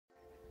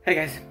Hey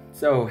guys,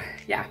 so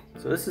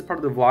this is part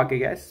of the vlog, I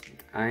guess.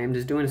 I'm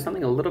just doing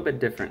something a little bit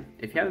different.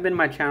 If you haven't been to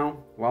my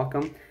channel,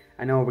 welcome.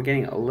 I know we're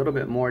getting a little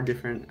bit more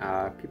different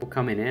people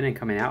coming in and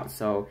coming out,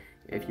 so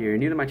if you're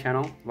new to my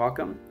channel,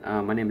 welcome.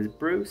 My name is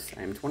Bruce,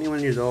 I'm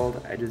 21 years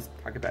old, I just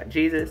talk about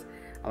Jesus.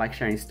 I like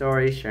sharing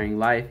stories, sharing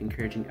life,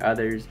 encouraging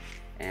others,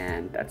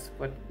 and that's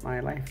what my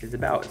life is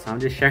about. So I'm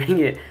just sharing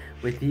it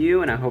with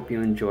you, and I hope you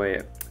enjoy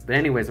it. But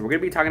anyways, what we're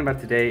gonna be talking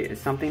about today is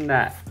something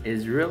that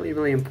is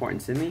really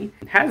important to me.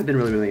 It has been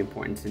really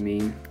important to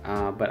me,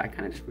 but I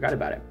kind of just forgot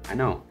about it. I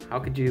know, how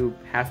could you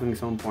have something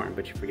so important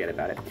but you forget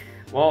about it?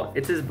 Well,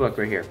 it's this book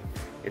right here.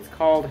 It's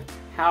called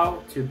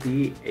How to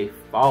Be a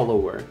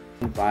Follower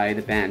by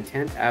the band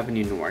 10th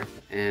Avenue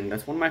North, and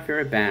that's one of my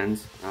favorite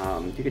bands.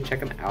 You can check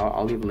them out.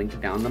 I'll leave a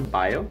link down in the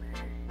bio.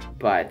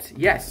 But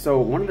yes, so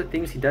one of the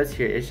things he does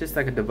here is just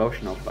like a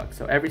devotional book.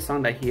 So every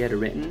song that he had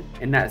written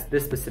in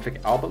this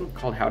specific album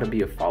called How to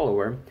Be a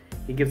Follower,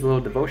 he gives a little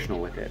devotional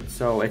with it.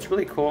 So it's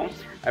really cool.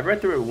 I've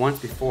read through it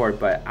once before,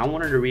 but I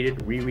wanted to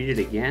reread it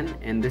again,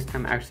 and this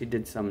time I actually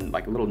did some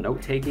like little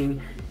note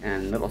taking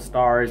and little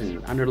stars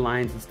and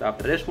underlines and stuff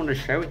that I just wanted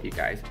to share with you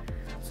guys.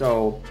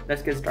 So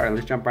let's get started.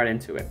 Let's jump right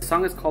into it. The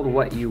song is called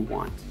What You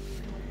Want.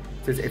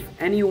 It says, "If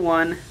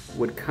anyone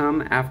would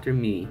come after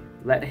me,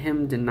 let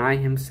him deny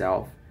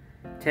himself,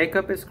 take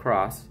up his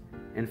cross,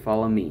 and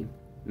follow me."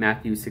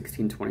 Matthew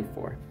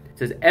 16:24. It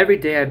says, "Every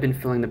day I've been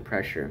feeling the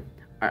pressure.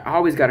 I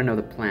always got to know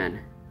the plan.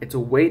 It's a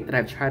weight that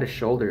I've tried to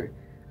shoulder.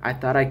 I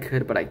thought I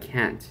could, but I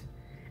can't.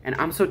 And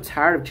I'm so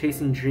tired of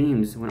chasing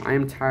dreams when I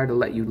am tired to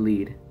let you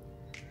lead.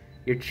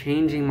 You're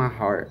changing my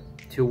heart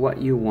to what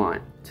you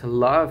want, to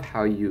love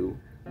how you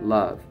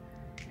love.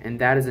 And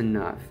that is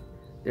enough.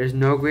 There's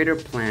no greater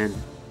plan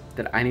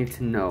that I need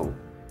to know.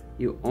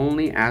 You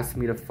only ask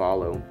me to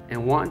follow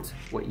and want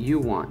what you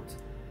want.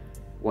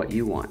 What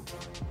you want.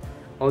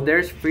 Oh,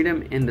 there's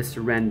freedom in the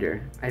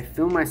surrender. I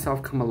feel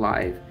myself come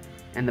alive,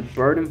 and the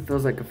burden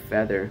feels like a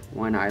feather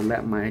when I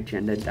let my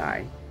agenda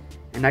die.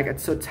 And I get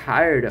so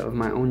tired of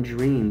my own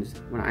dreams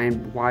when I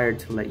am wired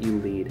to let you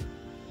lead.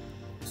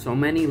 So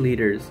many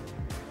leaders,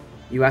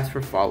 you ask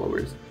for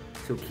followers,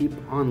 so keep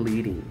on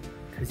leading,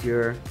 because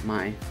you're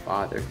my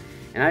Father."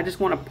 And I just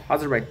want to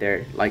pause it right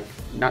there, like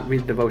not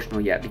read the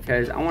devotional yet,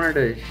 because I wanted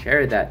to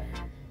share that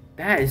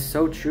is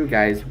so true,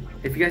 guys.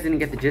 If you guys didn't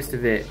get the gist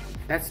of it,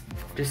 that's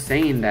just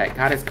saying that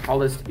God has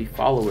called us to be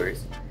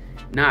followers,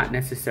 not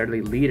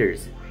necessarily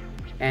leaders.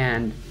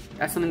 And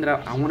that's something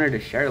that I wanted to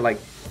share. Like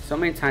so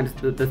many times,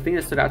 the thing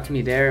that stood out to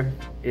me there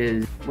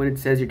is when it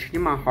says, "You're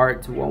treating my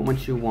heart to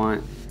what you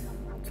want,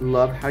 to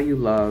love how you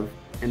love,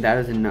 and that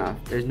is enough.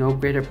 There's no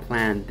greater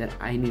plan that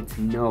I need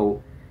to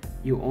know.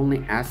 You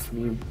only ask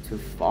me to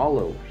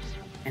follow."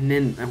 And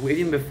then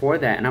even before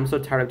that, "and I'm so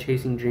tired of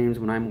chasing dreams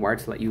when I'm wired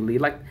to let you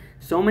lead." Like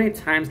so many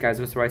times, guys,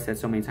 that's what I said,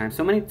 so many times.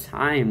 So many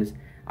times,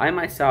 I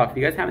myself, if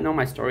you guys haven't known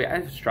my story,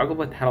 I've struggled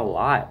with that a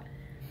lot.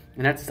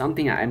 And that's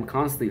something I'm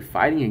constantly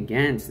fighting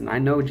against. And I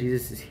know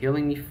Jesus is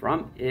healing me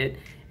from it.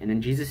 And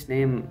in Jesus'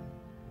 name,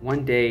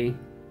 one day,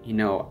 you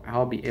know,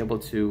 I'll be able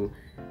to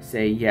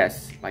say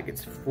yes, like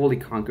it's fully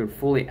conquered,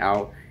 fully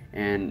out.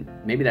 And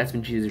maybe that's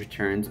when Jesus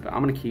returns, but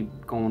I'm gonna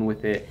keep going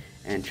with it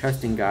and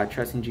trusting God,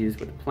 trusting Jesus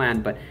with the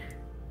plan. But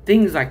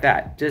things like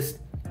that, just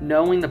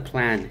knowing the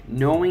plan,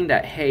 knowing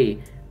that, hey,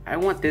 I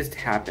want this to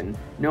happen,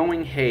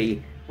 knowing,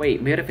 hey, wait,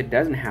 what if it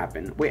doesn't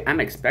happen? Wait, I'm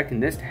expecting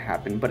this to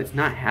happen, but it's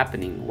not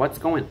happening. What's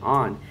going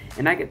on?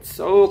 And I get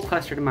so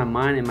clustered in my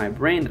mind and my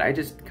brain that I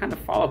just kind of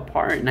fall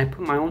apart and I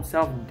put my own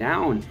self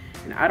down.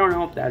 And I don't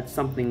know if that's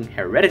something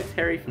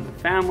hereditary from the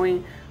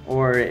family,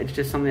 or it's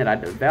just something that I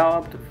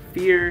developed,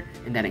 fear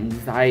and that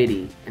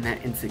anxiety and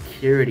that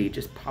insecurity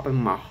just pop in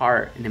my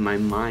heart and in my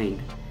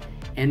mind.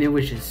 And it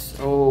was just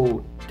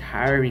so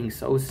tiring,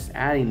 so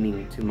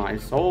saddening to my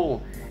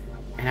soul.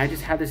 And I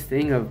just had this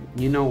thing of,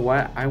 you know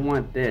what, I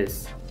want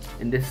this,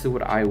 and this is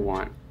what I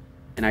want,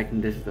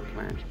 and this is the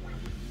plan.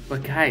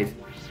 But guys,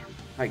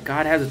 like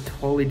God has a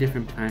totally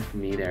different plan for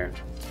me there.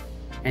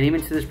 And even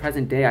to this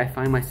present day, I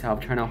find myself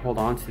trying to hold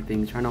on to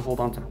things, trying to hold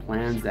on to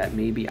plans that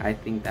maybe I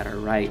think that are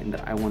right and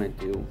that I want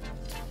to do.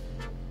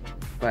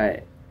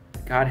 But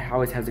God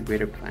always has a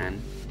greater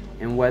plan.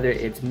 And whether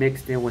it's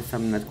mixed in with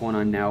something that's going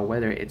on now,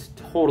 whether it's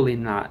totally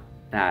not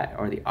that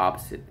or the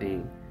opposite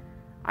thing,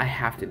 I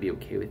have to be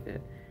okay with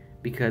it.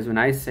 Because when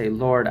I say,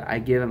 "Lord, I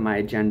give him my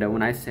agenda,"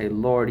 when I say,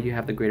 "Lord, you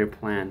have the greater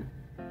plan,"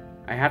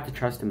 I have to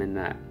trust him in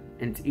that.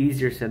 And it's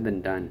easier said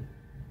than done.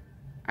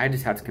 I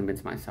just have to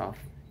convince myself.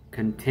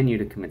 Continue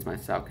to convince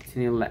myself,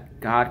 continue to let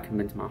God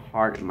convince my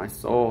heart and my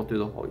soul through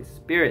the Holy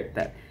Spirit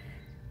that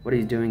what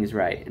he's doing is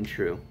right and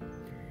true.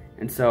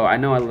 And so I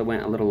know I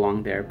went a little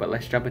long there, but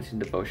let's jump into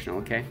devotional,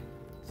 okay?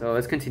 So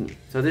let's continue.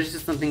 So there's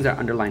just some things that are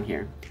underlined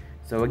here.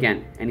 So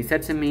again, "And he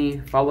said to me,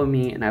 follow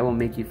me, and I will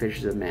make you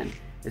fishers of men."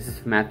 This is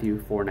from Matthew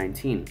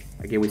 4:19.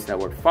 Again, we see that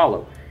word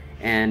follow.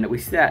 And we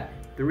see that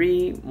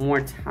 3 more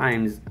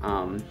times,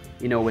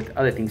 you know, with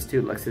other things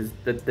too. Like it says,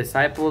 the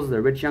disciples,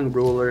 the rich young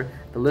ruler,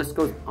 the list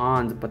goes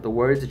on, but the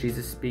words that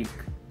Jesus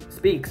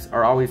speaks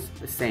are always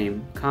the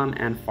same. Come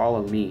and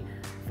follow me.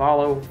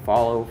 Follow,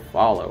 follow,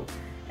 follow.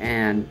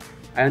 And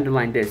I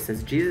underlined this. It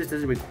says Jesus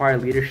doesn't require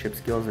leadership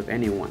skills of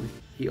anyone.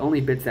 He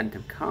only bids them to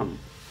come.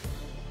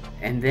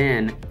 And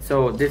then,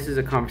 so this is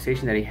a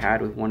conversation that he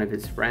had with one of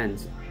his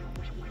friends.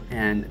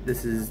 And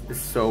this is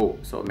so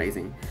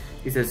amazing.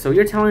 He says, so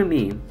you're telling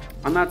me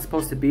I'm not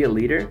supposed to be a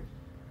leader?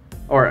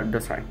 Or, no,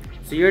 sorry.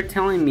 So you're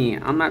telling me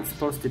I'm not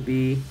supposed to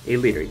be a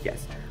leader?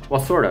 Yes. Well,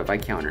 sort of, I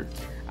countered.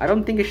 I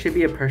don't think it should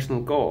be a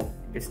personal goal.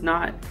 It's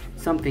not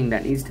something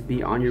that needs to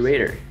be on your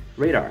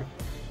radar.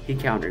 He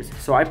counters.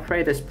 So I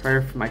pray this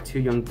prayer for my 2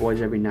 young boys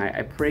every night.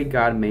 I pray,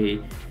 God, may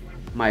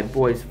my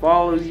boys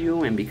follow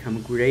you and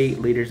become great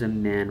leaders of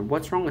men.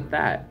 What's wrong with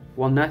that?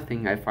 Well,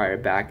 nothing, I fire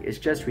back. It's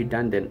just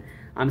redundant.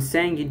 I'm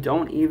saying you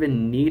don't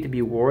even need to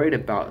be worried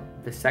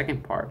about the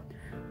second part.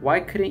 Why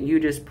couldn't you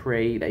just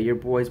pray that your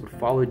boys would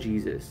follow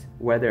Jesus,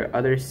 whether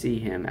others see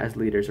him as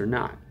leaders or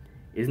not?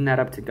 Isn't that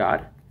up to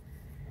God?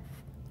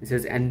 It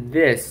says, and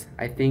this,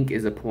 I think,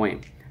 is a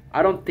point.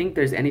 I don't think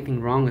there's anything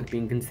wrong with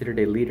being considered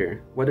a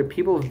leader, whether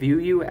people view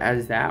you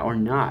as that or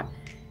not.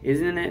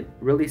 Isn't it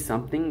really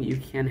something you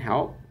can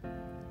help?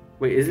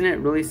 Wait, isn't it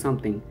really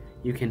something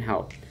you can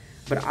help?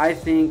 But I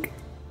think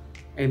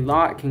a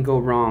lot can go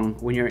wrong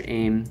when your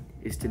aim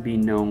is to be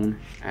known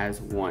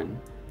as one.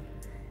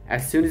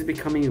 As soon as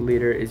becoming a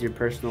leader is your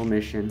personal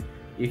mission,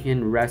 you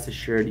can rest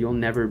assured you'll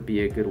never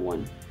be a good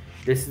one.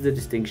 This is the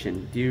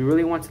distinction. Do you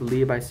really want to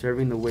lead by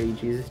serving the way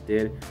Jesus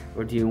did,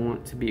 or do you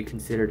want to be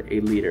considered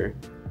a leader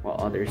while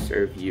others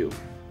serve you?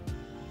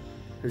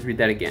 Let's read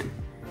that again.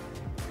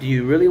 Do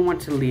you really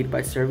want to lead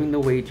by serving the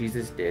way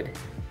Jesus did,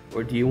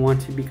 or do you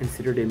want to be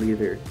considered a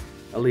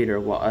leader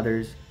while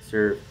others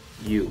serve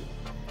you?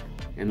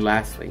 And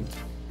lastly,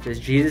 it says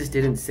Jesus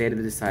didn't say to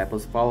the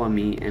disciples, follow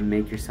me and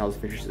make yourselves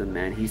fishers of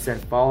men. He said,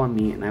 follow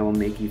me and I will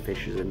make you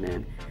fishers of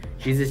men.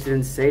 Jesus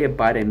didn't say,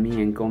 abide in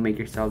me and go make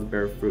yourselves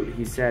bear fruit.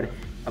 He said,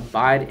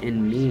 abide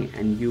in me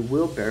and you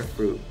will bear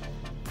fruit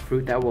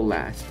that will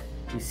last.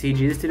 You see,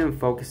 Jesus didn't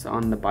focus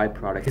on the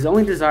byproduct. His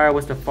only desire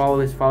was to follow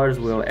his Father's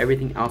will.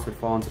 Everything else would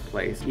fall into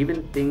place.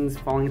 Even things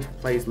falling into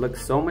place look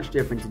so much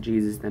different to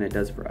Jesus than it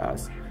does for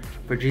us.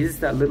 For Jesus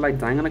that lived like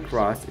dying on a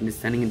cross and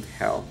descending into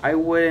hell, I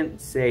wouldn't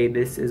say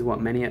this is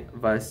what many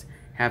of us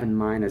have in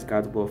mind as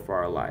God's will for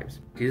our lives.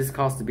 Jesus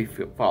calls us to be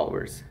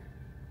followers.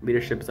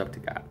 Leadership is up to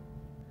God.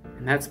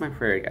 And that's my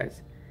prayer,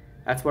 guys.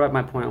 That's what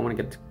my point I want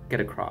to get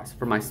across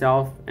for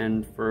myself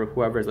and for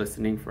whoever is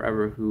listening,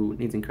 forever who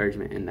needs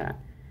encouragement in that.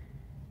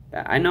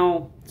 I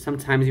know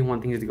sometimes you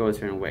want things to go a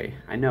certain way.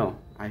 I know.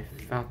 I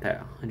felt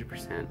that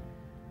 100%.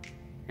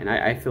 And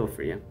I feel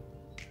for you.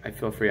 I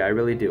feel for you. I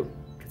really do.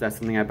 Because that's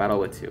something I battle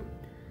with too.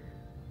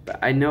 But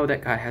I know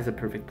that God has a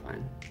perfect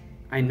plan.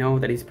 I know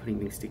that he's putting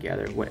things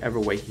together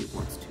whatever way he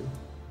wants to.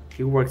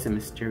 He works in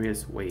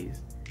mysterious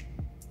ways.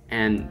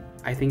 And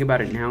I think about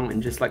it now,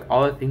 and just like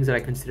all the things that I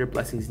consider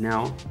blessings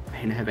now, I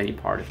didn't have any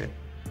part of it.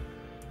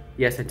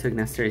 Yes, I took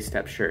necessary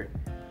steps, sure.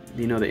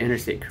 You know, the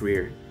interstate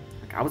career.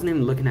 Like, I wasn't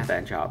even looking at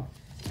that job.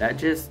 That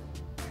just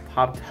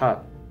popped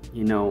up.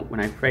 You know, when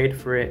I prayed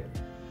for it,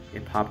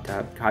 it popped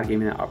up. God gave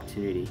me that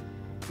opportunity.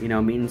 You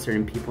know, meeting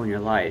certain people in your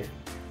life,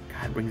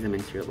 God brings them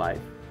into your life.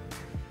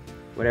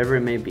 Whatever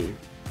it may be.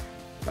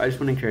 So I just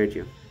want to encourage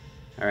you.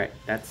 Alright,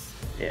 that's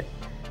it.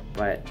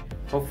 But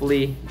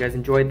hopefully you guys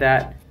enjoyed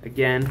that.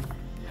 Again,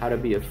 how to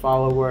be a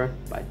follower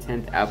by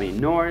 10th Avenue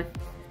North.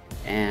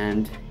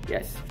 And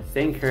yes,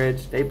 stay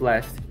encouraged, stay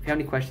blessed. If you have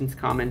any questions,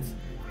 comments,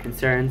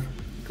 concerns,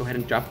 go ahead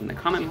and drop them in the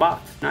comment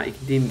box. If not, you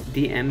can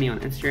DM me on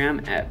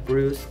Instagram at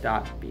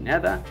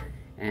bruce.bineda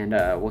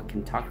and we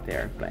can talk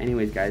there. But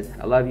anyways, guys,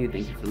 I love you.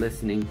 Thank you for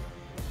listening.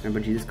 Remember,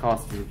 Jesus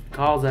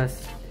calls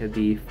us to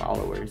be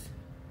followers,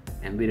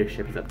 and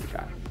leadership is up to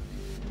God.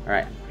 All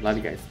right, love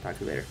you guys. Talk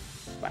to you later.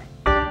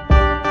 Bye.